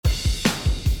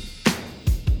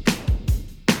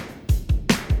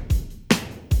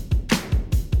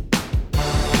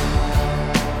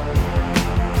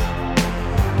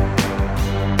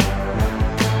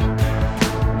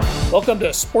Welcome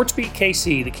to Sports Beat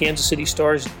KC, the Kansas City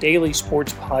Star's daily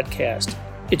sports podcast.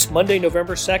 It's Monday,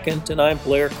 November 2nd, and I'm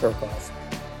Blair Kirchhoff.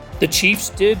 The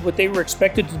Chiefs did what they were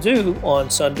expected to do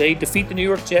on Sunday, defeat the New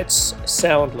York Jets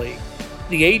soundly.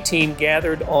 The A-Team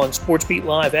gathered on Sports Beat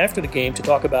Live after the game to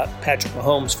talk about Patrick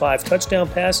Mahomes' 5 touchdown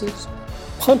passes,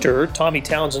 punter Tommy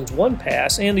Townsend's 1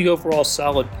 pass, and the overall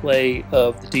solid play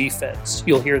of the defense.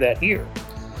 You'll hear that here.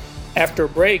 After a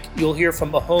break, you'll hear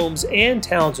from Mahomes and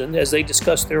Townsend as they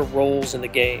discuss their roles in the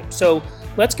game. So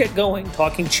let's get going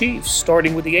talking Chiefs,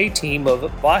 starting with the A-Team of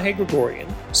Vahe Gregorian,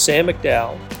 Sam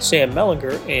McDowell, Sam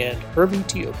Mellinger, and Herbie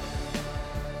Teope.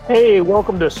 Hey,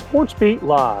 welcome to Sports Beat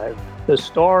Live, the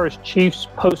Stars Chiefs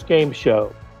post-game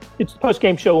show. It's the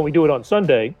post-game show when we do it on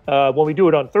Sunday. When we do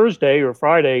it on Thursday or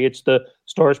Friday, it's the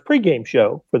Stars pre-game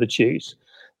show for the Chiefs.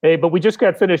 Hey, but we just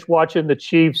got finished watching the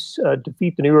Chiefs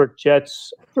defeat the New York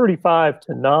Jets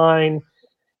 35-9,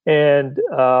 and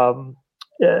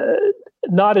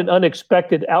not an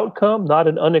unexpected outcome, not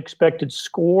an unexpected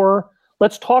score.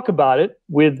 Let's talk about it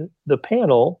with the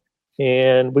panel,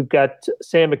 and we've got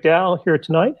Sam McDowell here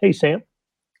tonight. Hey, Sam.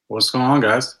 What's going on,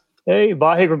 guys? Hey,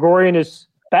 Vahe Gregorian is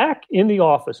back in the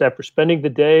office after spending the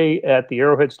day at the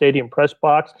Arrowhead Stadium press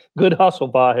box. Good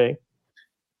hustle, Vahe.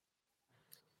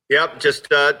 Yep, just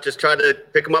trying to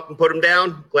pick them up and put them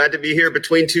down. Glad to be here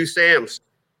between two Sams.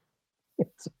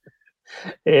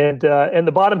 And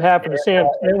the bottom half of the Sam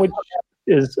sandwich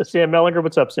is Sam Mellinger.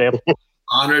 What's up, Sam?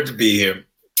 Honored to be here.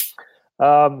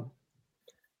 And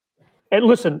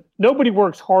listen, nobody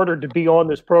works harder to be on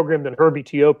this program than Herbie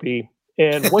Teope.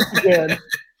 And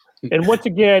once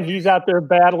again, he's out there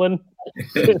battling.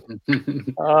 We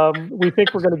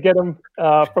think we're going to get him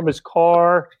from his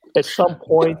car at some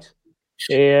point.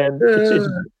 And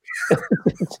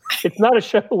it's not a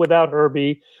show without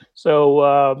Herbie.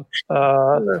 So,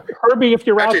 Herbie, if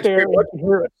you're out there, you can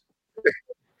hear us.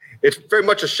 It's very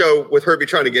much a show with Herbie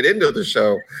trying to get into the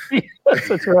show. Yes,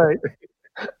 that's right.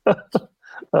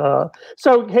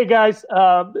 So, hey, guys,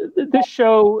 this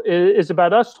show is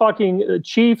about us talking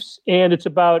Chiefs, and it's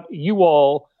about you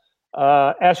all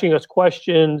asking us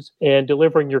questions and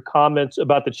delivering your comments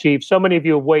about the Chiefs. So many of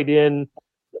you have weighed in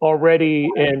already,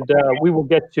 and we will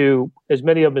get to as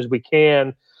many of them as we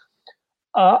can.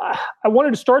 I wanted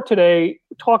to start today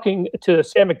talking to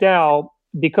Sam McDowell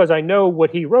because I know what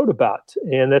he wrote about,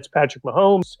 and that's Patrick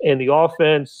Mahomes and the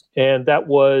offense, and that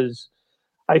was,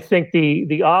 I think,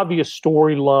 the obvious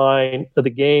storyline of the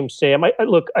game, Sam. I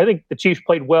think the Chiefs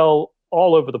played well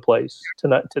all over the place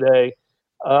today,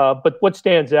 but what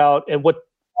stands out and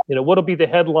what'll be the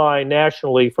headline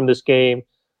nationally from this game?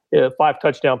 5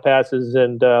 touchdown passes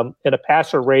and a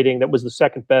passer rating that was the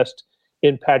second best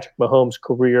in Patrick Mahomes'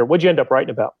 career. What'd you end up writing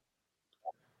about?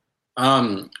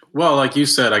 Well, like you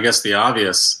said, I guess the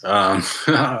obvious.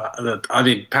 Patrick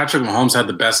Mahomes had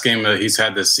the best game that he's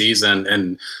had this season,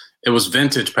 and it was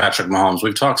vintage Patrick Mahomes.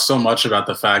 We've talked so much about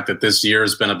the fact that this year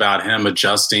has been about him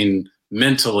adjusting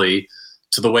mentally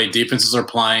to the way defenses are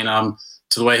playing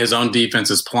to the way his own defense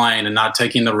is playing and not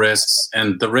taking the risks.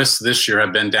 And the risks this year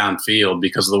have been downfield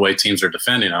because of the way teams are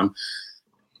defending them.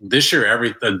 This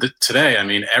year, today,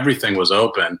 everything was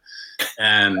open.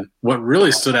 And what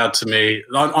really stood out to me,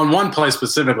 on one play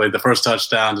specifically, the first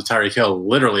touchdown to Tyreek Hill,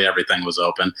 literally everything was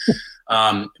open.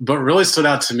 But really stood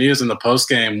out to me is in the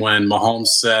postgame when Mahomes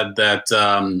said that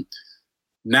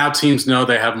now teams know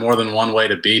they have more than one way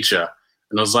to beat you.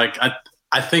 And it was like,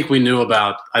 I think we knew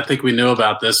about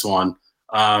this one.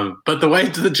 But the way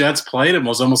the Jets played him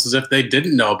was almost as if they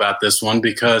didn't know about this one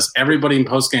because everybody in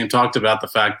postgame talked about the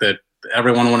fact that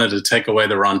everyone wanted to take away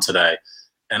the run today.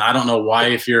 And I don't know why,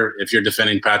 if you're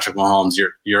defending Patrick Mahomes,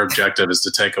 your objective is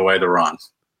to take away the run.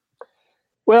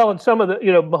 Well, and some of the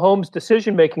Mahomes'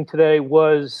 decision making today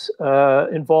was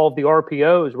involved the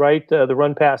RPOs, right? The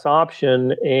run pass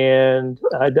option, and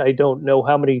I don't know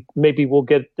how many. Maybe we'll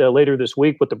get later this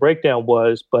week what the breakdown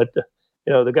was, but.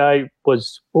 The guy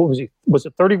was, what was he? Was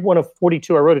it 31 of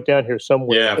 42? I wrote it down here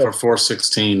somewhere. Yeah, for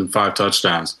 416, 5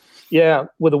 touchdowns. Yeah,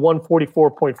 with a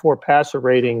 144.4 passer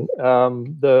rating.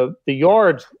 The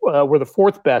yards were the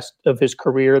 4th best of his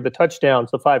career. The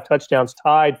 5 touchdowns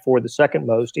tied for the second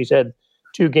most. He's had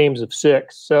 2 games of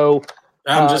 6. So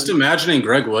I'm just imagining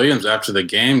Greg Williams after the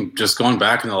game, just going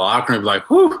back in the locker room, like,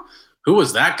 who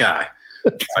was that guy?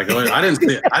 Like, I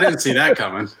didn't see that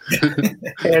coming.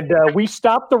 And we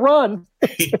stopped the run.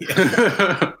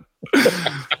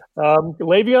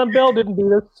 Le'Veon Bell didn't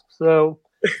beat us, so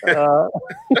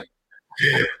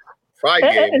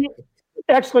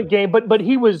excellent game. But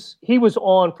he was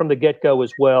on from the get-go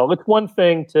as well. It's one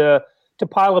thing to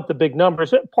pile up the big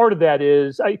numbers. Part of that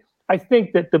is I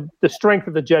think that the strength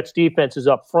of the Jets defense is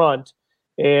up front,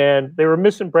 and they were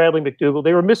missing Bradley McDougald.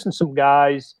 They were missing some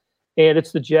guys, and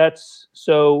it's the Jets.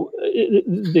 So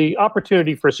the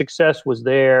opportunity for success was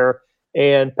there,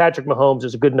 and Patrick Mahomes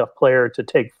is a good enough player to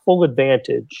take full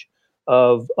advantage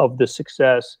of the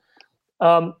success.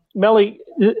 Melly,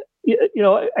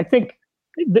 I think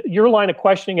your line of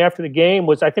questioning after the game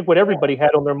was, I think, what everybody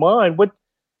had on their mind. What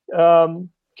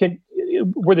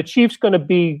were the Chiefs going to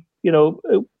be,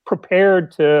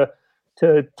 prepared to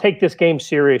take this game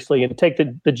seriously and take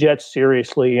the Jets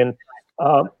seriously? And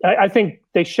I think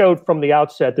they showed from the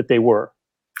outset that they were.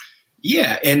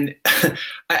 Yeah, and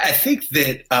I think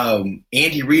that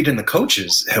Andy Reid and the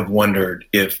coaches have wondered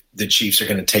if the Chiefs are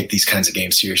going to take these kinds of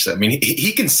games seriously. I mean,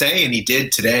 he can say, and he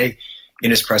did today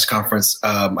in his press conference,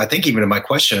 I think even to my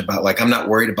question about, I'm not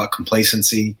worried about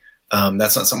complacency.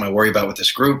 That's not something I worry about with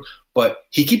this group. But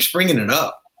he keeps bringing it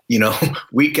up,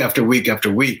 week after week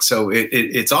after week. So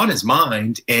it's on his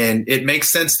mind, and it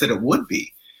makes sense that it would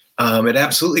be. It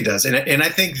absolutely does. And I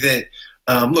think that,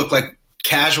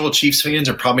 casual Chiefs fans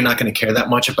are probably not going to care that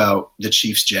much about the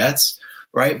Chiefs Jets,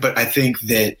 right? But I think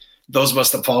that those of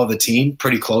us that follow the team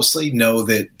pretty closely know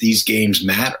that these games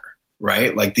matter,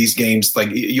 right? These games,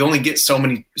 you only get so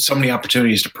many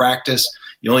opportunities to practice.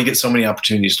 You only get so many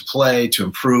opportunities to play, to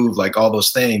improve, all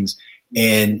those things.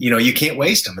 And, you can't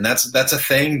waste them. And that's a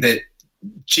thing that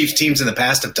Chiefs teams in the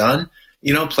past have done,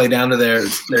 play down to their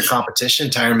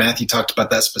competition. Tyrann Mathieu talked about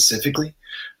that specifically.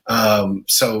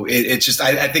 So it's just,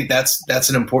 I think that's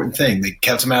an important thing. They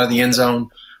kept him out of the end zone.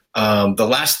 The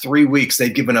last 3 weeks,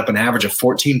 they've given up an average of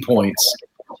 14 points,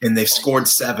 and they've scored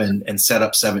 7 and set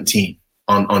up 17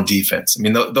 on defense. I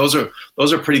mean, those are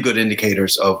pretty good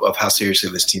indicators of how seriously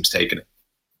this team's taken it.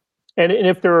 And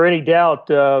if there were any doubt,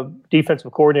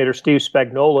 defensive coordinator Steve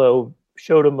Spagnuolo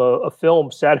showed him a film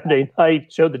Saturday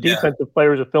night, showed the defensive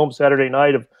players a film Saturday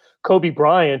night of Kobe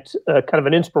Bryant, kind of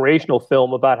an inspirational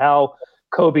film about how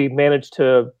Kobe managed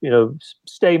to,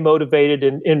 stay motivated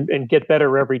and get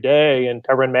better every day. And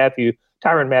Tyrann Mathieu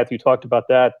talked about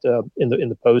that in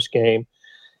the post game.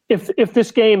 If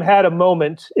this game had a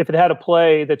moment, if it had a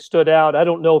play that stood out, I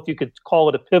don't know if you could call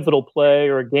it a pivotal play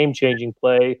or a game-changing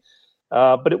play,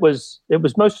 but it was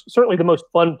certainly the most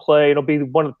fun play. It'll be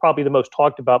one of probably the most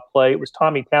talked about play. It was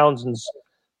Tommy Townsend's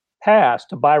pass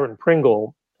to Byron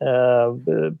Pringle.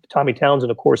 Tommy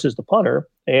Townsend, of course, is the punter,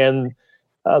 and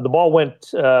the ball went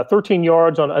 13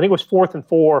 yards on, I think it was 4th and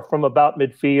 4 from about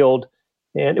midfield.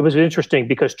 And it was interesting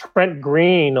because Trent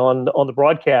Green on the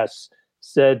broadcast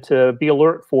said to be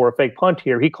alert for a fake punt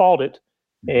here. He called it,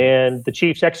 and the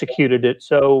Chiefs executed it.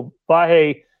 So,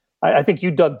 Vahe, I think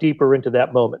you dug deeper into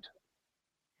that moment.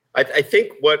 I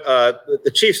think what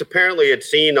the Chiefs apparently had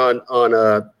seen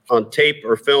on tape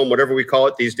or film, whatever we call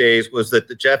it these days, was that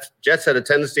the Jets had a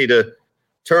tendency to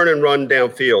turn and run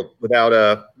downfield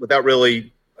without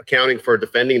really accounting for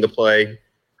defending the play,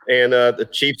 and the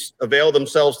Chiefs availed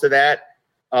themselves to that.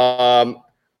 Let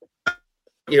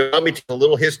me take a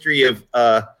little history of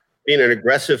being an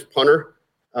aggressive punter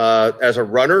as a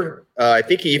runner. I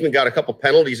think he even got a couple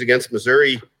penalties against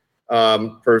Missouri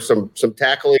for some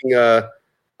tackling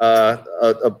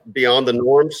beyond the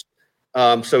norms.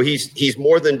 So he's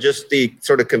more than just the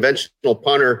sort of conventional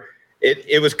punter.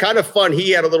 It was kind of fun. He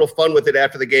had a little fun with it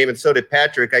after the game, and so did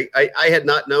Patrick. I had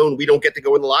not known, we don't get to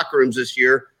go in the locker rooms this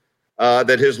year,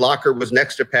 that his locker was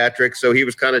next to Patrick. So he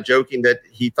was kind of joking that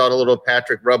he thought a little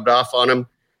Patrick rubbed off on him.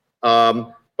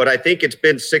 But I think it's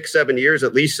been 6-7 years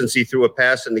at least since he threw a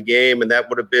pass in the game, and that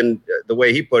would have been, the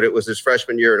way he put it, was his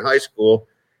freshman year in high school.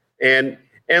 And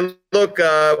look,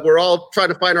 we're all trying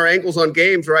to find our angles on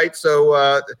games, right? So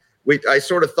I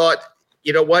sort of thought,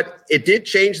 you know what? It did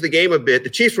change the game a bit. The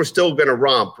Chiefs were still going to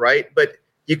romp, right? But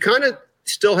you kind of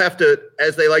still have to,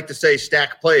 as they like to say,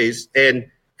 stack plays and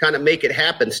kind of make it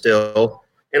happen still.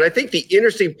 And I think the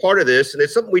interesting part of this, and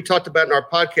it's something we talked about in our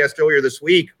podcast earlier this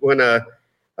week when I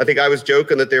think I was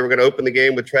joking that they were going to open the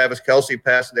game with Travis Kelce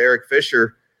passing to Eric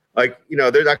Fisher. They're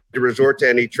not going to resort to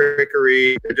any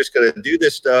trickery. They're just going to do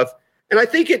this stuff. And I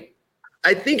think it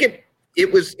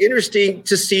was interesting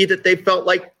to see that they felt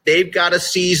like they've got to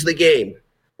seize the game,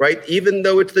 right? Even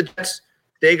though it's the Jets,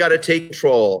 they got to take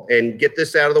control and get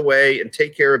this out of the way and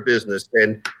take care of business.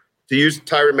 And to use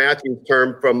Tyrann Mathieu's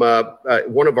term from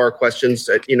one of our questions,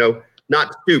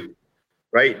 not stoop,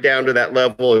 right, down to that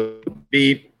level and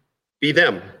be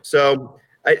them. So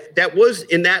that was,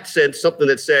 in that sense, something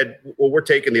that said, well, we're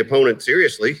taking the opponent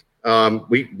seriously.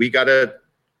 We got to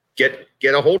get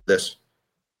a hold of this.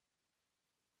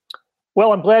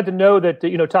 Well, I'm glad to know that,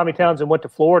 Tommy Townsend went to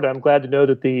Florida. I'm glad to know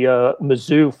that the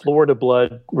Mizzou Florida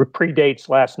blood predates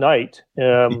last night.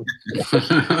 And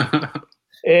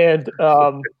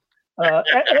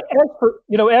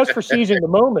as for seizing the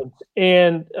moment,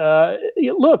 and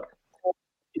look,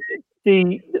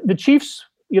 the Chiefs,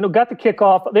 got the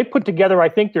kickoff. They put together, I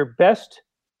think, their best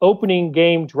opening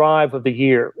game drive of the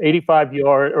year, 85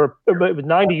 yards, or it was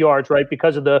 90 yards, right?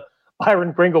 Because of the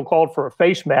Byron Pringle called for a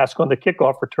face mask on the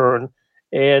kickoff return.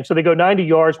 And so they go 90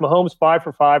 yards. Mahomes 5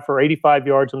 for 5 for 85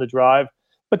 yards on the drive.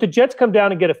 But the Jets come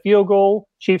down and get a field goal.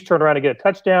 Chiefs turn around and get a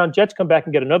touchdown. Jets come back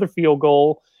and get another field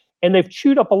goal. And they've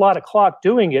chewed up a lot of clock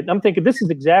doing it. And I'm thinking this is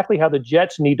exactly how the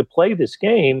Jets need to play this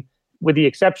game, with the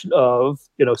exception of,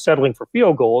 settling for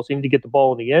field goals. They need to get the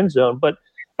ball in the end zone. But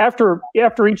after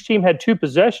each team had two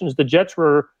possessions, the Jets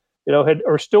were,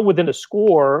 are still within a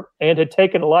score and had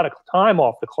taken a lot of time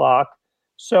off the clock.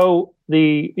 So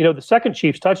the second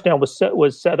Chiefs touchdown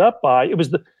was set up by, it was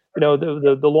the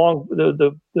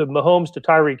Mahomes to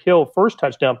Tyreek Hill first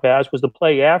touchdown pass was the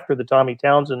play after the Tommy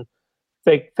Townsend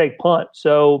fake punt.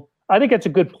 So I think that's a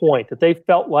good point, that they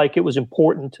felt like it was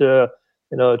important to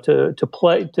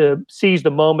play, to seize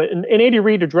the moment. And Andy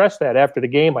Reid addressed that after the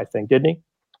game, I think, didn't he?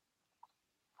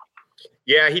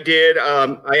 Yeah, he did.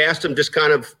 I asked him just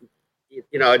kind of,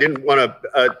 I didn't want to.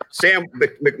 Sam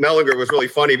McMellinger was really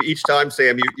funny. Each time,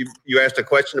 Sam, you asked a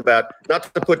question about not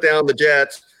to put down the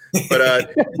Jets,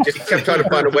 but just kept trying to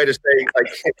find a way to say, like,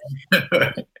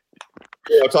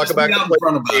 talk just about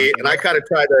it. And I kind of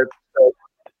tried to.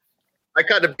 I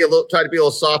kind of try to be a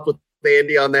little soft with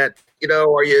Andy on that.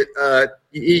 Are you?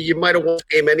 You might have won the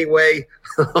game anyway,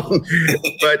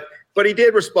 but he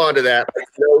did respond to that.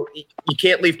 You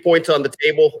can't leave points on the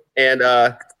table, and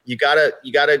you gotta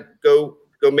go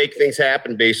make things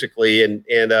happen, basically.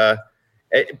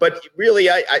 But really,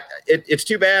 it's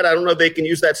too bad. I don't know if they can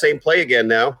use that same play again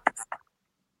now.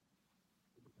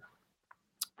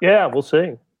 Yeah, we'll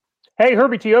see. Hey,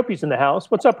 Herbie Teope's in the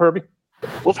house. What's up, Herbie?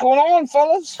 What's going on,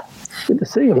 fellas? Good to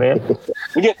see you, man.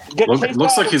 We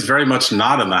looks like he's very much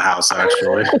not in the house,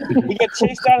 actually. We get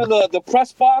chased out of the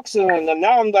press box, and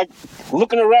now I'm like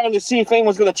looking around to see if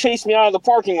anyone's going to chase me out of the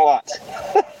parking lot.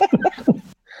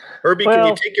 Herbie, can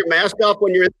you take your mask off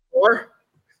when you're in the door?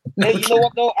 Hey, you know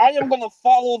what, though? I am going to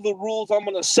follow the rules. I'm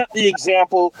going to set the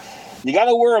example. You got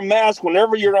to wear a mask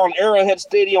whenever you're on Arrowhead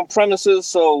Stadium premises,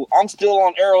 so I'm still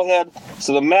on Arrowhead,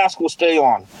 so the mask will stay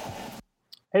on.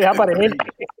 Hey, how about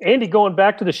Andy going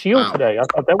back to the Shield today? I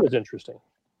thought that was interesting.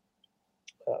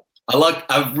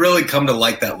 I've really come to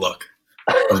like that look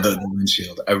of the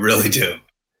windshield. I really do.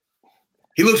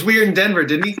 He looks weird in Denver,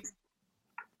 didn't he?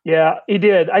 Yeah, he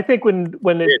did. I think when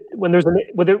there's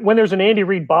an Andy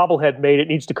Reid bobblehead made, it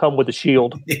needs to come with a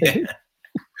shield. Yeah.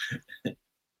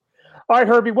 All right,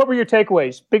 Herbie, what were your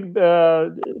takeaways?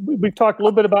 We've talked a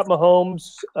little bit about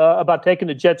Mahomes, about taking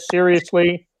the Jets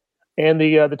seriously, and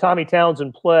the Tommy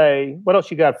Townsend play. What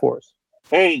else you got for us?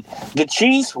 Hey, the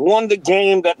Chiefs won the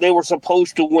game that they were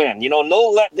supposed to win. No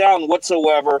letdown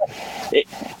whatsoever.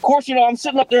 Of course, I'm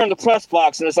sitting up there in the press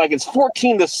box, and it's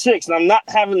 14-6, and I'm not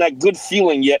having that good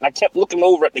feeling yet. And I kept looking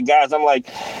over at the guys. I'm like,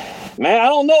 man, I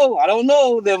don't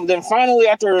know. Then finally,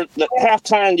 after the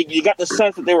halftime, you got the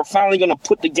sense that they were finally going to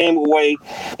put the game away.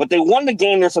 But they won the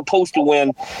game they're supposed to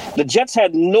win. The Jets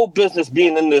had no business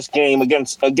being in this game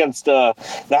against the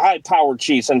high-powered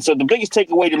Chiefs. And so the biggest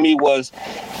takeaway to me was,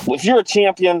 if you're a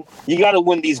champion, you got to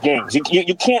win these games.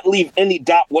 You can't leave any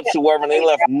doubt whatsoever, and they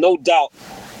left no doubt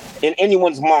in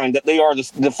anyone's mind that they are the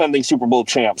defending Super Bowl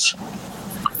champs.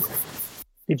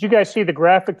 Did you guys see the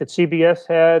graphic that CBS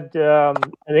had? I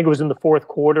think it was in the fourth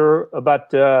quarter,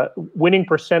 about winning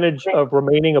percentage of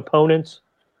remaining opponents.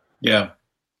 Yeah.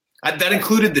 That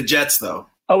included the Jets, though.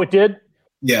 Oh, it did?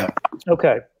 Yeah.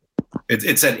 Okay.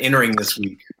 It said entering this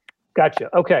week. Gotcha.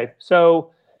 Okay.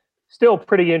 So still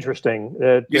pretty interesting.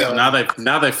 Now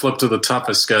they flip to the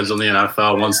toughest schedule in the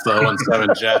NFL once the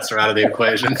 0-7 Jets are out of the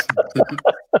equation.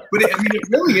 But it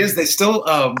really is. They still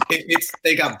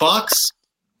they got Bucks,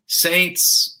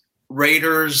 Saints,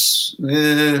 Raiders,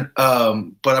 but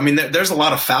there's a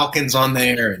lot of Falcons on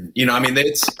there, and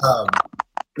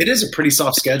it is a pretty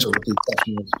soft schedule with the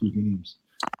exception of a few games.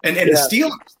 And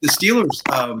the Steelers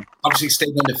obviously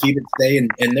stayed undefeated today,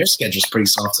 and their schedule's pretty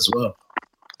soft as well.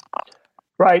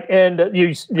 Right, and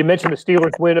you mentioned the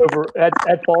Steelers win over at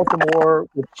Baltimore,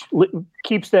 which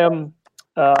keeps them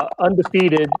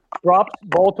undefeated, drops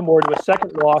Baltimore to a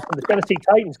second loss, and the Tennessee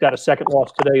Titans got a second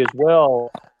loss today as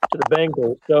well to the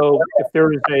Bengals. So if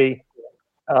there is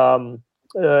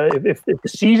if the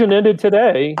season ended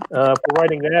today, for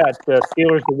writing that, the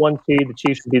Steelers the 1 seed, the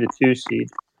Chiefs would be the 2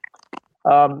 seed.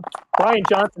 Brian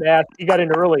Johnson asked, he got in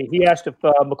early, he asked if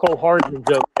Mecole Hardman's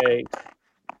okay.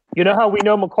 You know how we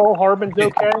know Mecole Hardman's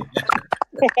okay?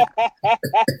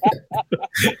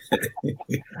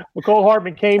 Mecole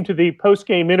Hardman came to the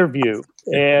post-game interview,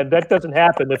 and that doesn't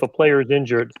happen if a player is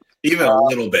injured. Even a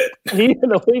little bit.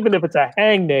 Even if it's a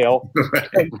hangnail.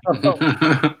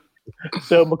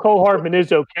 So Mecole Hardman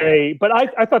is okay, but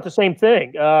I thought the same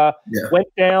thing. Went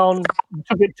down,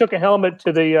 took a helmet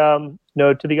to the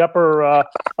to the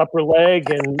upper leg,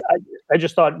 and I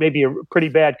just thought maybe a pretty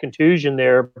bad contusion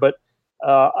there. But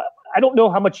I don't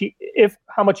know how much he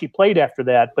played after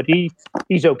that, but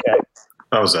he's okay.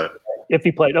 That was it. If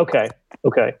he played, okay.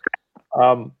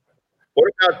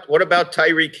 What about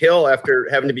Tyreek Hill after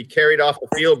having to be carried off the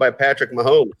field by Patrick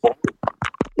Mahomes?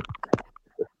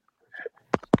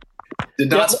 Did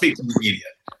not speak to the media.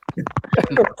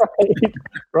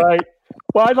 Right.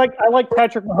 Well, I like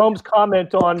Patrick Mahomes'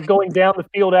 comment on going down the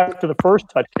field after the first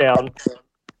touchdown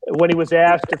when he was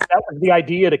asked if that was the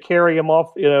idea to carry him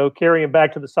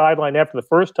back to the sideline after the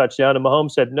first touchdown, and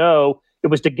Mahomes said no, it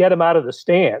was to get him out of the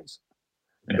stands.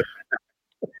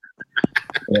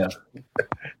 Yeah.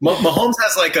 Mahomes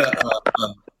has like a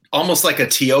almost like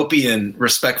Ethiopian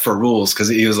respect for rules, because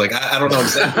he was like, I don't know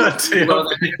exactly,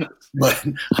 but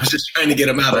I was just trying to get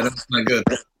him out. I know it's not good.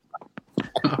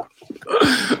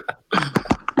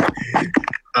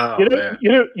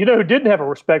 Who didn't have a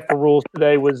respect for rules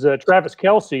today was Travis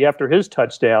Kelce after his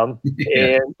touchdown,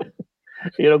 and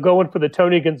going for the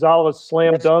Tony Gonzalez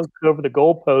slam dunk over the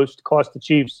goalpost cost the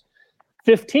Chiefs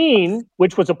 15,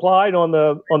 which was applied on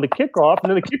the kickoff, and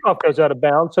then the kickoff goes out of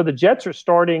bounds. So the Jets are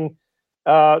starting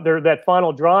that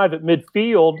final drive at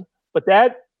midfield, but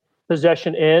that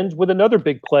possession ends with another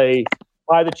big play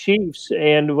by the Chiefs.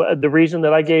 And the reason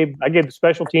that I gave the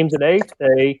special teams an 8,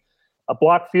 a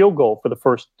blocked field goal for the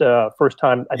first time.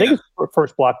 I think it's the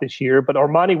first block this year, but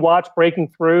Armani Watts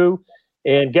breaking through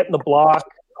and getting the block.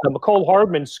 Mecole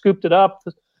Hardman scooped it up.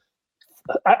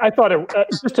 I thought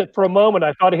for a moment,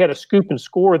 I thought he had a scoop and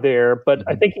score there, but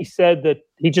I think he said that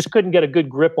he just couldn't get a good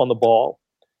grip on the ball.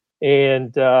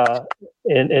 And so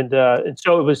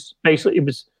it was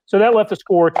so that left the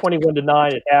score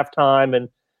 21-9 at halftime.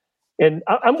 And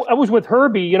I was with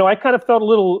Herbie. I kind of felt a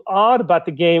little odd about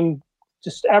the game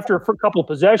just after a couple of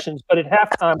possessions, but at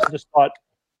halftime I just thought,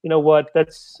 you know what,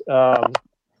 that's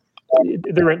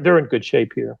they're in good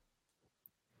shape here.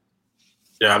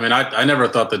 Yeah, I mean, I never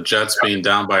thought the Jets being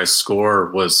down by a score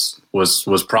was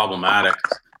problematic.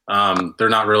 They're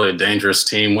not really a dangerous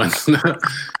team when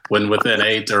within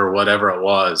 8 or whatever it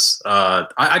was. I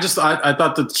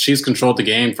thought the Chiefs controlled the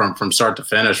game from start to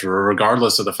finish,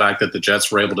 regardless of the fact that the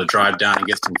Jets were able to drive down and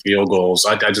get some field goals.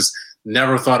 I just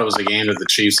never thought it was a game that the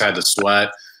Chiefs had to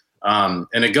sweat. And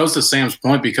it goes to Sam's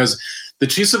point, because the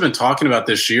Chiefs have been talking about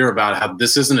this year about how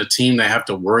this isn't a team they have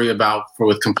to worry about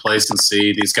with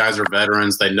complacency. These guys are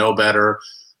veterans. They know better.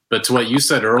 But to what you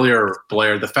said earlier,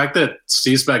 Blair, the fact that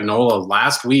Steve Spagnuolo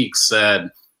last week said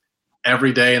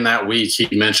every day in that week he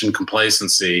mentioned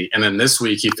complacency, and then this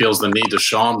week he feels the need to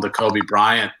show him the Kobe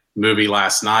Bryant movie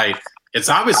last night, it's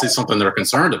obviously something they're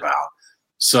concerned about.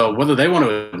 So whether they want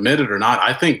to admit it or not,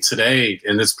 I think today,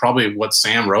 and it's probably what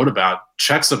Sam wrote about,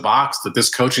 checks a box that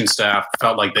this coaching staff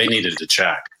felt like they needed to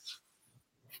check.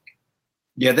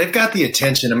 Yeah, they've got the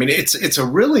attention. I mean, it's a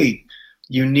really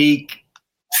unique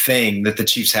thing that the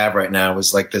Chiefs have right now,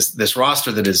 is like this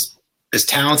roster that is as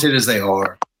talented as they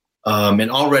are,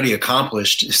 and already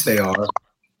accomplished as they are,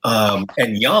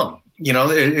 and young.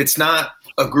 It's not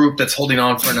a group that's holding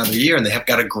on for another year, and they have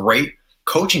got a great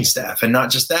coaching staff. And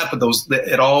not just that, but there's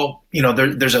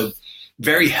a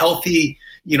very healthy,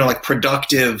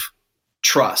 productive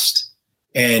trust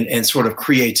and sort of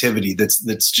creativity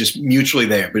that's just mutually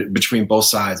there between both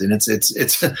sides. And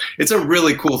it's a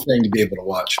really cool thing to be able to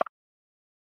watch.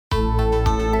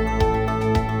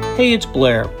 Hey, it's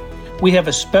Blair. We have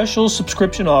a special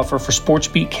subscription offer for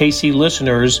SportsBeat KC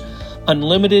listeners,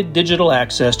 unlimited digital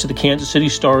access to the Kansas City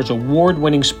Star's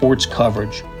award-winning sports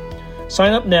coverage.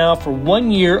 Sign up now for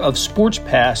 1 year of Sports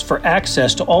Pass for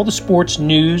access to all the sports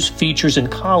news, features,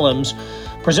 and columns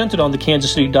presented on the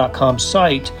kansascity.com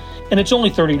site, and it's only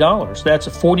 $30. That's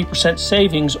a 40%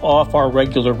 savings off our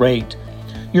regular rate.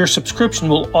 Your subscription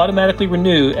will automatically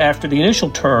renew after the initial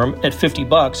term at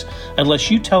 $50 unless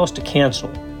you tell us to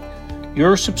cancel.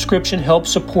 Your subscription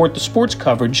helps support the sports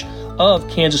coverage of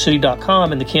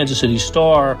kansascity.com and the Kansas City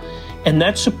Star, and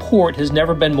that support has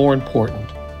never been more important.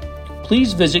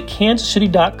 Please visit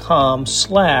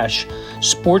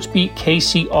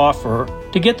kansascity.com/SportsBeatKC offer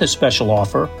to get this special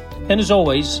offer. And as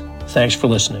always, thanks for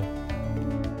listening.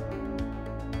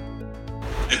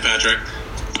 Hey, Patrick.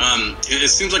 It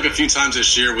seems like a few times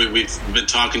this year we've been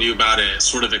talking to you about it,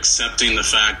 sort of accepting the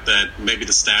fact that maybe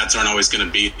the stats aren't always going to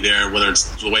be there, whether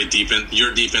it's the way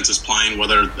your defense is playing,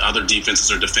 whether other defenses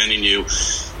are defending you.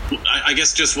 I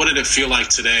guess just what did it feel like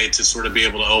today to sort of be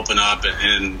able to open up?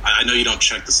 And I know you don't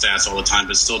check the stats all the time,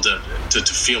 but still to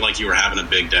feel like you were having a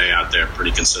big day out there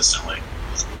pretty consistently.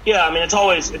 Yeah, I mean, it's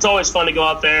always fun to go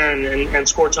out there and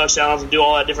score touchdowns and do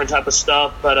all that different type of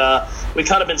stuff. But we've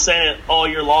kind of been saying it all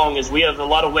year long is we have a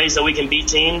lot of ways that we can beat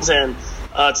teams. And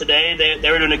today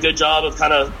they were doing a good job of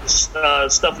kind of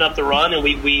stuffing up the run, and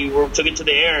we took it to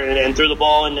the air and threw the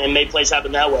ball and made plays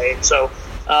happen that way. And so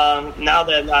now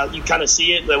that you kind of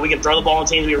see it, that we can throw the ball on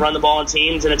teams, we run the ball on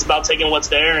teams, and it's about taking what's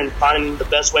there and finding the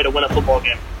best way to win a football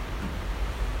game.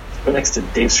 Go next to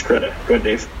Dave Skretta. Go ahead,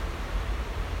 Dave.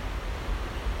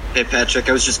 Hey, Patrick,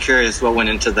 I was just curious what went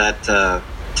into that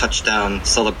touchdown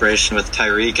celebration with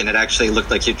Tyreek, and it actually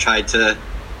looked like you tried to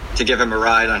give him a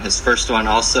ride on his first one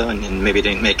also, and maybe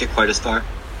didn't make it quite as far.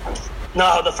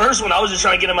 No, the first one I was just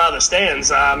trying to get him out of the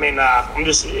stands. I'm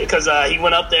just because he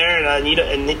went up there and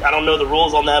I don't know the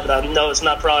rules on that, but I know it's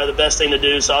not probably the best thing to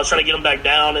do. So I was trying to get him back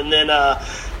down, and then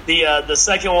the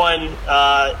second one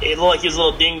it looked like he was a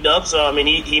little dinged up. So I mean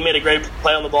he made a great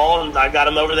play on the ball, and I got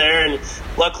him over there, and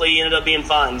luckily he ended up being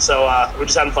fine. So we're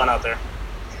just having fun out there.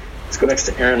 Let's go next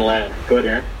to Aaron Ladd. Go ahead,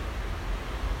 Aaron.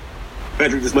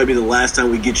 Patrick, this might be the last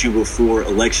time we get you before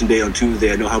Election Day on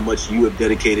Tuesday. I know how much you have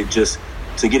dedicated just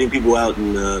to getting people out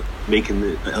and making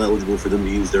it eligible for them to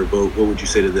use their vote. What would you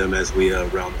say to them as we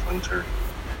round the final turn?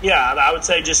 Yeah, I would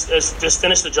say just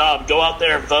finish the job. Go out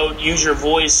there, vote, use your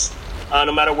voice.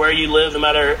 No matter where you live, no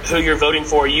matter who you're voting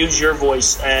for, use your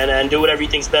voice and do whatever you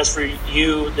think's best for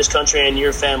you, this country, and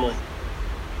your family.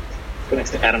 Go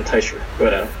next to Adam Teicher. Go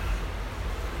ahead, Adam.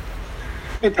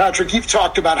 Hey, Patrick, you've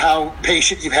talked about how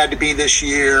patient you've had to be this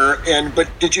year, but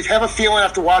did you have a feeling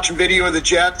after watching video of the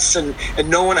Jets and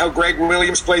knowing how Greg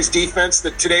Williams plays defense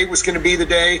that today was going to be the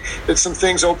day that some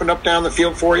things opened up down the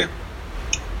field for you?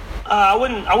 I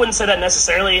wouldn't say that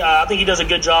necessarily. I think he does a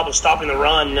good job of stopping the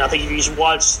run. I think if you just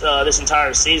watch this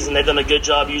entire season, they've done a good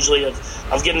job usually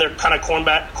of getting their kind of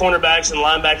cornerbacks and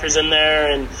linebackers in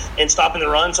there and stopping the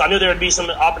run. So I knew there would be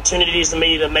some opportunities to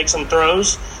me to make some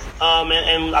throws.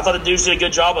 And I thought the dudes did a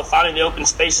good job of finding the open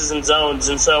spaces and zones.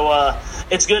 And so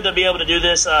it's good to be able to do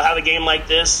this, have a game like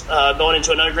this, going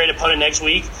into another great opponent next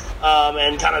week,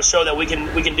 and kind of show that we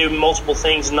can do multiple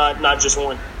things, not just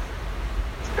one.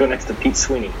 Go next to Pete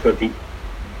Sweeney. Go ahead, Pete.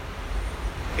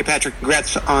 Hey, Patrick,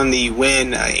 congrats on the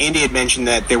win. Andy had mentioned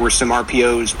that there were some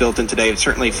RPOs built in today. It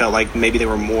certainly felt like maybe there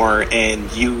were more, and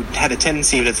you had a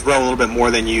tendency to throw a little bit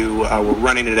more than you were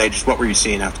running today. Just what were you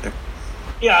seeing out there?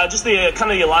 Yeah, just the kind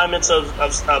of the alignments of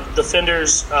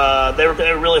defenders. They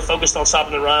were really focused on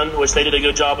stopping the run, which they did a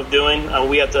good job of doing.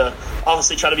 We have to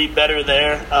obviously try to be better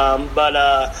there.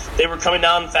 But they were coming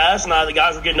down fast, and the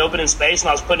guys were getting open in space, and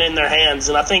I was putting it in their hands.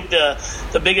 And I think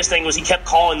the biggest thing was he kept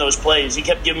calling those plays. He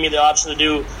kept giving me the option to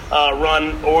do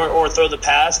run or throw the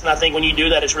pass. And I think when you do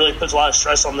that, it really puts a lot of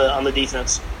stress on the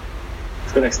defense.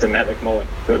 Let's go next to Matt McMullen.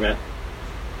 Go ahead, Matt.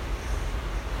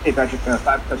 Hey, Patrick,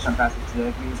 5 touchdown passes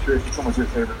today. I'm curious which one was your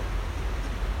favorite?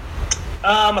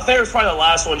 My favorite was probably the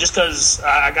last one, just because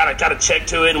I got a check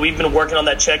to it, and we've been working on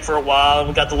that check for a while, and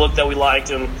we got the look that we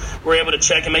liked, and we were able to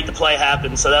check and make the play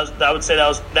happen. So I would say that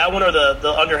was that one or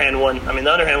the underhand one. I mean,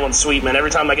 the underhand one's sweet, man.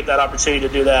 Every time I get that opportunity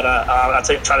to do that, I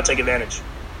try to take advantage.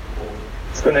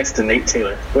 Let's go next to Nate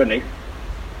Taylor. Go ahead, Nate.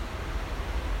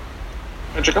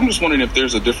 Patrick, I'm just wondering if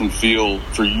there's a different feel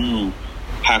for you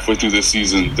halfway through this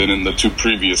season than in the two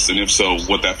previous, and if so,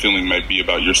 what that feeling might be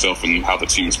about yourself and how the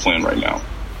team is playing right now.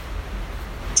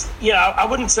 Yeah, I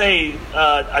wouldn't say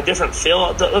a different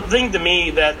feel. The thing to me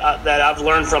that I've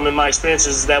learned from in my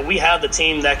experiences is that we have the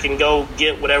team that can go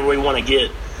get whatever we want to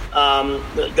get.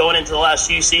 Going into the last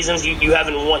few seasons, you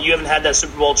haven't had that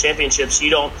Super Bowl championship, so you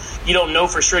don't know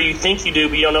for sure. You think you do,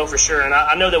 but you don't know for sure. And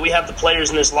I know that we have the players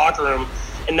in this locker room,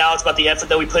 and now it's about the effort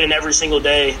that we put in every single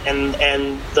day and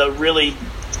the really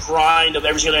grind of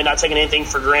every single day, not taking anything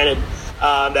for granted.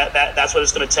 That's what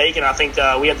it's going to take, and I think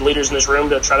we have the leaders in this room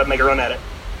to try to make a run at it.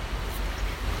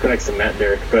 Go next to Matt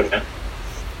Derrick. Go ahead, Matt.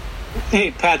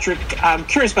 Hey, Patrick, I'm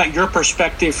curious about your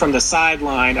perspective from the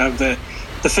sideline of the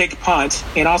fake punt,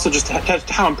 and also just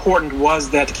how important was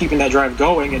that to keeping that drive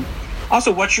going, and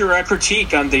also what's your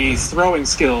critique on the throwing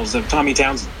skills of Tommy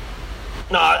Townsend?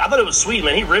 No, I thought it was sweet,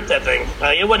 man. He ripped that thing.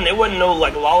 It wasn't no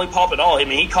like lollipop at all. I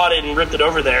mean, he caught it and ripped it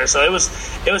over there. So it was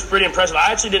pretty impressive.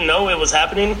 I actually didn't know it was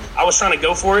happening. I was trying to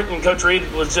go for it, and Coach Reed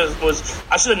was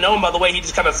I should have known. By the way, he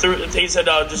just kind of threw. He said,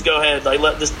 "Just go ahead." Like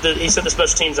he sent the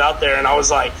special teams out there, and I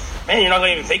was like, "Man, you're not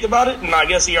going to even think about it." And I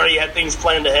guess he already had things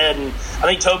planned ahead. And I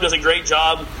think Tobe does a great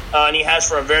job, and he has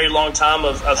for a very long time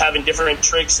of having different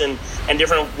tricks and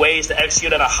different ways to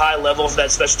execute at a high level for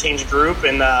that special teams group.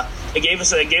 And it gave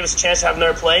us a chance to have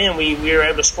another play, and we were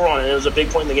able to score on it. It was a big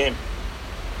point in the game.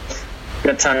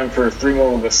 Got time for 3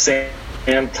 more with Sam,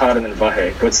 Todd, and then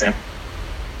Vahe. Go ahead, Sam.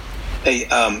 Hey,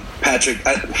 Patrick,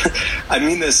 I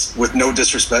mean this with no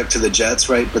disrespect to the Jets,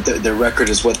 right? But their record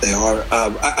is what they are.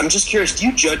 I'm just curious, do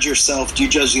you judge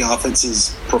the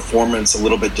offense's performance a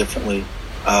little bit differently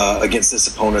against this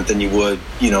opponent than you would,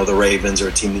 the Ravens or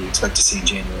a team that you expect to see in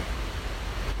January?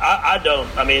 I don't.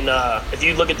 I mean, if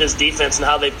you look at this defense and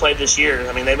how they've played this year,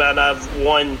 I mean, they might not have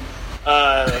won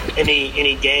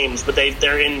any games, but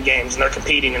they're in games and they're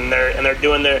competing and they're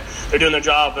doing their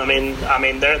job. I mean,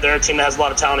 they're a team that has a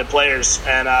lot of talented players,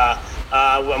 and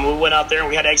when we went out there and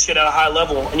we had to execute at a high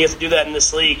level, and you have to do that in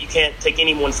this league. You can't take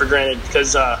anyone for granted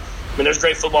because there's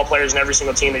great football players in every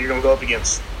single team that you're going to go up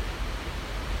against.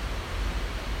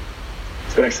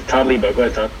 Let's go next to Todd Lebo. Go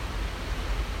ahead, Todd.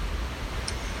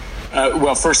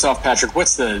 Well, first off, Patrick,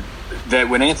 what's that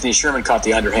when Anthony Sherman caught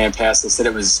the underhand pass, they said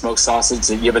it was smoked sausage.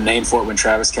 Do you have a name for it when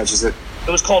Travis catches it?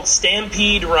 It was called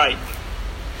Stampede Right.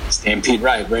 Stampede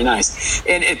Right, very nice.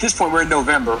 And at this point, we're in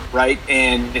November, right?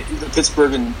 And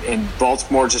Pittsburgh and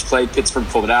Baltimore just played. Pittsburgh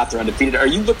pulled it out. They're undefeated. Are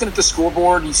you looking at the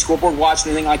scoreboard? You scoreboard watch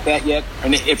anything like that yet?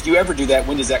 And if you ever do that,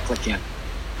 when does that click in?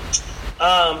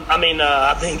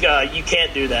 I think you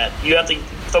can't do that. You have to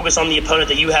focus on the opponent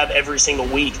that you have every single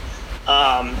week.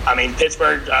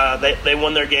 Pittsburgh, they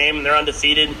won their game. They're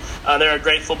undefeated. They're a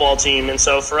great football team. And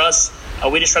so for us,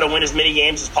 we just try to win as many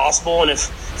games as possible. And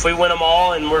if we win them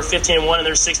all and we're 15-1 and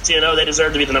they're 16-0, they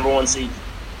deserve to be the number 1 seed.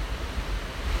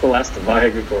 The last of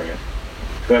Vahe Gregorian.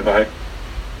 Go ahead, Vahe.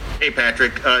 Hey,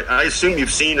 Patrick. I assume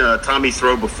you've seen Tommy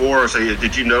throw before. So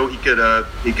did you know he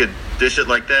could dish it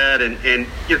like that? And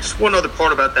just one other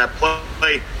part about that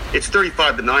play. It's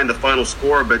 35-9, the final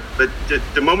score, but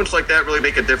do moments like that really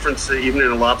make a difference, even in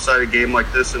a lopsided game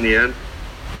like this in the end?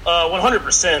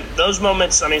 100%. Those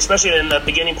moments, especially in the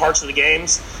beginning parts of the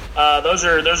games, those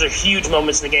are huge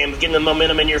moments in the game, getting the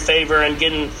momentum in your favor and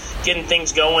getting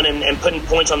things going and putting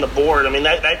points on the board.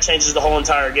 That changes the whole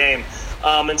entire game.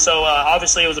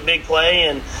 Obviously it was a big play,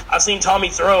 and I've seen Tommy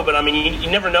throw, but you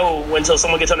never know until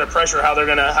someone gets under pressure how they're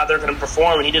gonna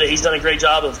perform. And he's done a great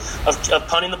job of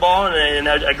punting the ball and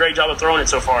a great job of throwing it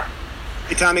so far.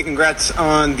 Hey, Tommy, congrats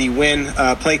on the win.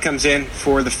 Play comes in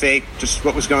for the fake. Just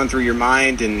what was going through your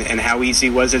mind and how easy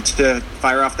was it to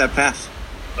fire off that pass?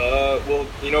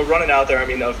 Running out there,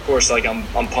 of course,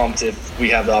 I'm pumped if we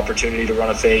have the opportunity to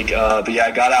run a fake. But yeah,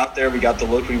 I got out there. We got the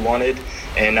look we wanted.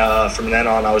 And from then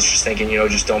on, I was just thinking,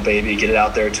 just don't baby, get it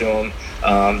out there to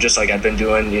him. Just like I've been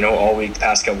doing, all week,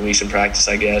 past couple weeks in practice,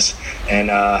 I guess.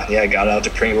 And I got out to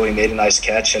Pringle. He made a nice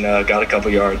catch and got a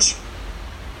couple yards.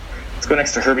 Let's go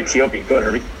next to Herbie Teope. Go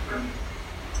ahead, Herbie.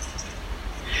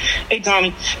 Hey,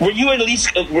 Tommy, were you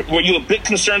a bit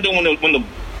concerned though when the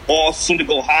ball seemed to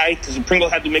go high? Because Pringle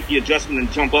had to make the adjustment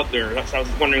and jump up there. So I was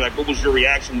wondering, what was your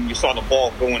reaction when you saw the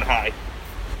ball going high?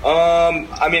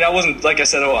 I wasn't, like I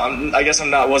said,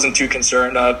 wasn't too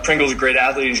concerned. Pringle's a great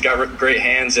athlete. He's got great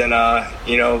hands, and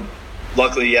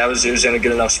luckily, it was in a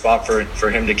good enough spot for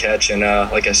him to catch, and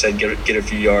like I said, get a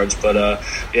few yards. But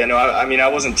I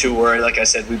wasn't too worried. Like I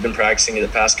said, we've been practicing it the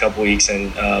past couple weeks,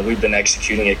 and we've been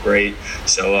executing it great.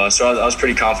 So I was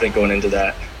pretty confident going into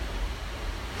that.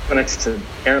 Next to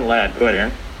Aaron Ladd. Go ahead,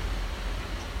 Aaron.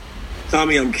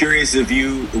 Tommy, I'm curious if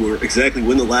you were exactly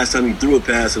when the last time you threw a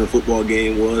pass in a football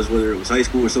game was, whether it was high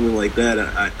school or something like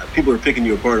that. People are picking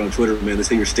you apart on Twitter, man. They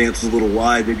say your stance was a little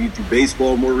wide. Maybe you threw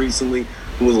baseball more recently.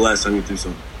 When was the last time you threw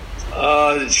something?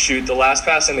 The last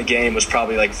pass in the game was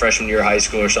probably freshman year of high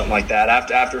school or something like that.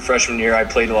 After freshman year, I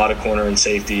played a lot of corner and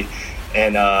safety,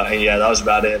 and that was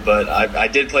about it. But I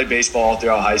did play baseball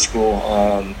throughout high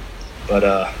school. But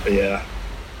yeah.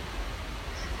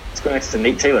 Let's go next to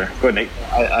Nate Taylor. Go ahead, Nate.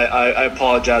 I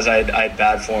apologize. I had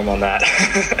bad form on that.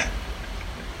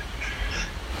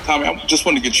 Tommy, I just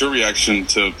wanted to get your reaction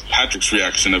to Patrick's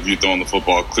reaction of you throwing the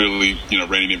football. Clearly,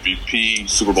 reigning MVP,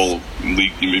 Super Bowl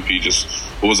league MVP. Just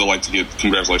what was it like to get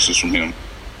congratulations from him?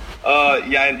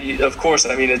 Of course.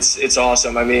 It's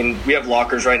awesome. We have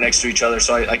lockers right next to each other,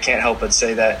 so I can't help but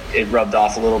say that it rubbed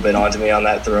off a little bit onto me on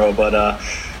that throw. But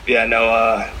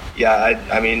yeah,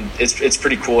 I mean, it's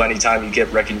pretty cool anytime you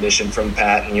get recognition from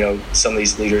Pat and, you know, some of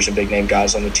these leaders and big name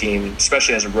guys on the team,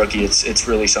 especially as a rookie. It's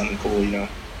really something cool, you know.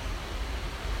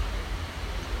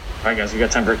 All right, guys, we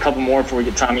got time for a couple more before we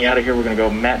get Tommy out of here. We're going to go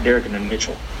Matt, Derek, and then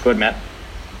Mitchell. Go ahead, Matt.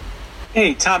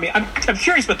 Hey, Tommy, I'm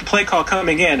curious about the play call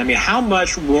coming in. I mean, how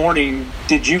much warning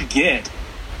did you get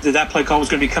that play call was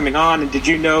going to be coming on? And did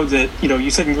you know that, you know,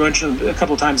 you said you mentioned a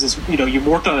couple of times this, you know, you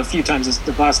worked on it a few times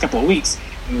the last couple of weeks.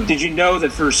 Did you know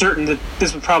that for certain that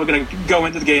this was probably going to go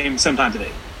into the game sometime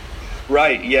today?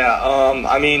 Right, yeah.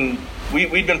 I mean,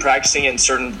 we'd been practicing it in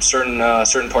certain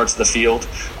parts of the field,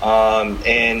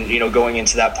 and you know, going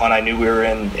into that punt, I knew we were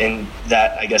in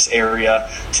that, I guess, area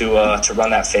to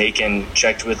run that fake, and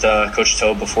checked with Coach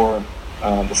Toe before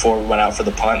we went out for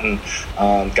the punt, and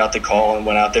got the call and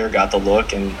went out there, got the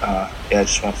look, and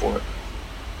just went for it.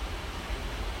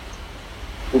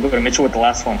 We'll go to Mitchell with the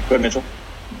last one. Go ahead, Mitchell.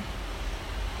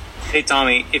 Hey,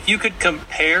 Tommy, if you could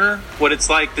compare what it's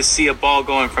like to see a ball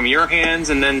going from your hands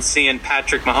and then seeing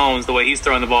Patrick Mahomes, the way he's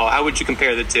throwing the ball, how would you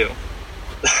compare the two?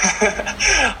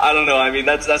 I don't know. I mean,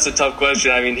 that's a tough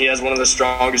question. I mean, he has one of the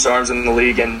strongest arms in the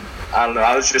league, and I don't know.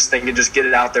 I was just thinking, just get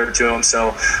it out there to him.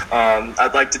 So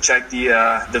I'd like to check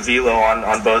the velo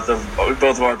on both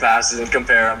of our passes and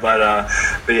compare them.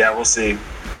 But yeah, we'll see.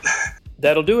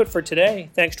 That'll do it for today.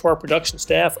 Thanks to our production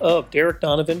staff of Derek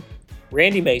Donovan,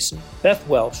 Randy Mason, Beth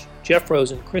Welsh, Jeff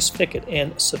Rosen, Chris Fickett,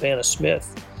 and Savannah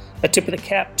Smith. A tip of the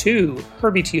cap to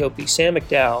Herbie Tiopi, Sam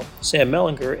McDowell, Sam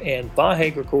Mellinger, and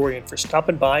Vahe Gregorian for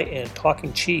stopping by and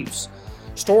talking Chiefs.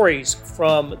 Stories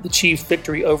from the Chiefs'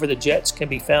 victory over the Jets can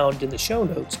be found in the show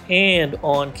notes and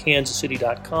on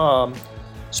kansascity.com.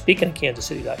 Speaking of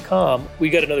kansascity.com, we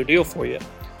got another deal for you,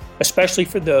 especially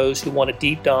for those who want a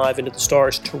deep dive into the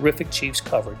Stars' terrific Chiefs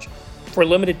coverage. For a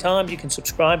limited time, you can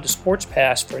subscribe to Sports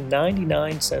Pass for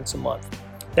 99 cents a month.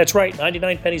 That's right,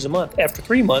 99 pennies a month. After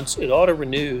 3 months, it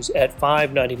auto-renews at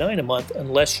 $5.99 a month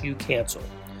unless you cancel.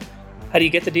 How do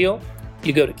you get the deal?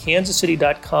 You go to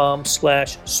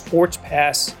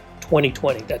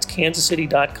kansascity.com/sportspass2020. That's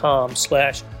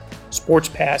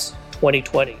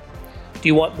kansascity.com/sportspass2020. Do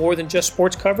you want more than just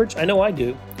sports coverage? I know I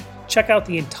do. Check out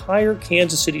the entire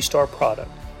Kansas City Star product.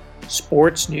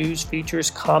 Sports, news, features,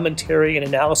 commentary, and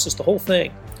analysis, the whole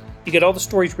thing. You get all the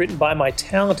stories written by my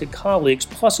talented colleagues,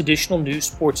 plus additional news,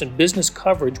 sports, and business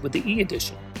coverage with the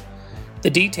e-edition. The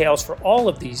details for all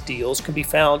of these deals can be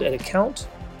found at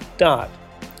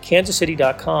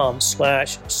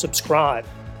account.kansascity.com/subscribe.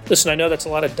 Listen, I know that's a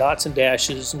lot of dots and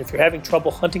dashes, and if you're having trouble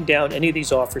hunting down any of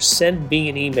these offers, send me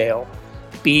an email,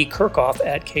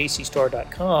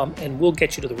 bkirkhoff@kcstar.com, and we'll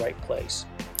get you to the right place.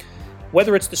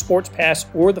 Whether it's the Sports Pass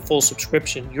or the full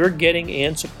subscription, you're getting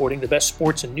and supporting the best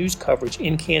sports and news coverage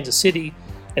in Kansas City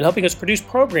and helping us produce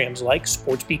programs like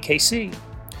Sports BKC.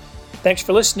 Thanks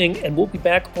for listening, and we'll be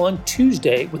back on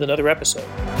Tuesday with another episode.